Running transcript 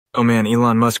Oh man,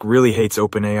 Elon Musk really hates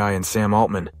OpenAI and Sam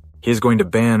Altman. He is going to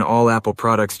ban all Apple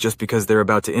products just because they're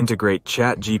about to integrate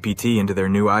ChatGPT into their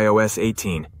new iOS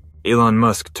 18. Elon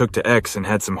Musk took to X and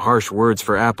had some harsh words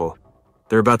for Apple.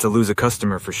 They're about to lose a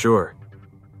customer for sure.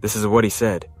 This is what he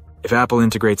said. If Apple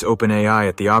integrates OpenAI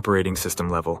at the operating system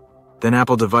level, then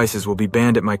Apple devices will be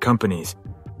banned at my companies.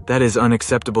 That is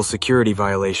unacceptable security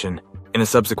violation. In a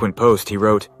subsequent post, he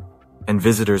wrote, "And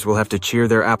visitors will have to cheer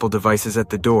their Apple devices at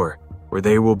the door, where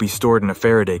they will be stored in a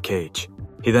Faraday cage."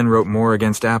 He then wrote more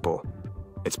against Apple.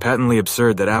 It's patently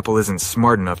absurd that Apple isn't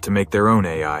smart enough to make their own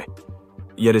AI,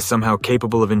 yet is somehow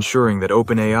capable of ensuring that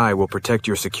OpenAI will protect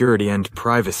your security and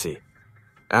privacy.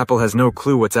 Apple has no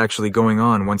clue what's actually going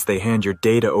on once they hand your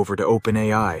data over to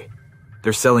OpenAI.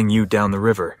 They're selling you down the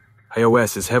river.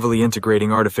 iOS is heavily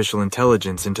integrating artificial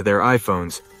intelligence into their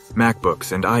iPhones,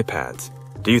 MacBooks, and iPads.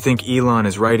 Do you think Elon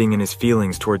is writing in his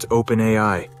feelings towards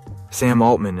OpenAI, Sam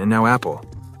Altman, and now Apple?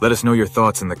 Let us know your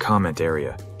thoughts in the comment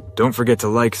area. Don't forget to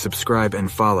like, subscribe,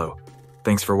 and follow.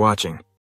 Thanks for watching.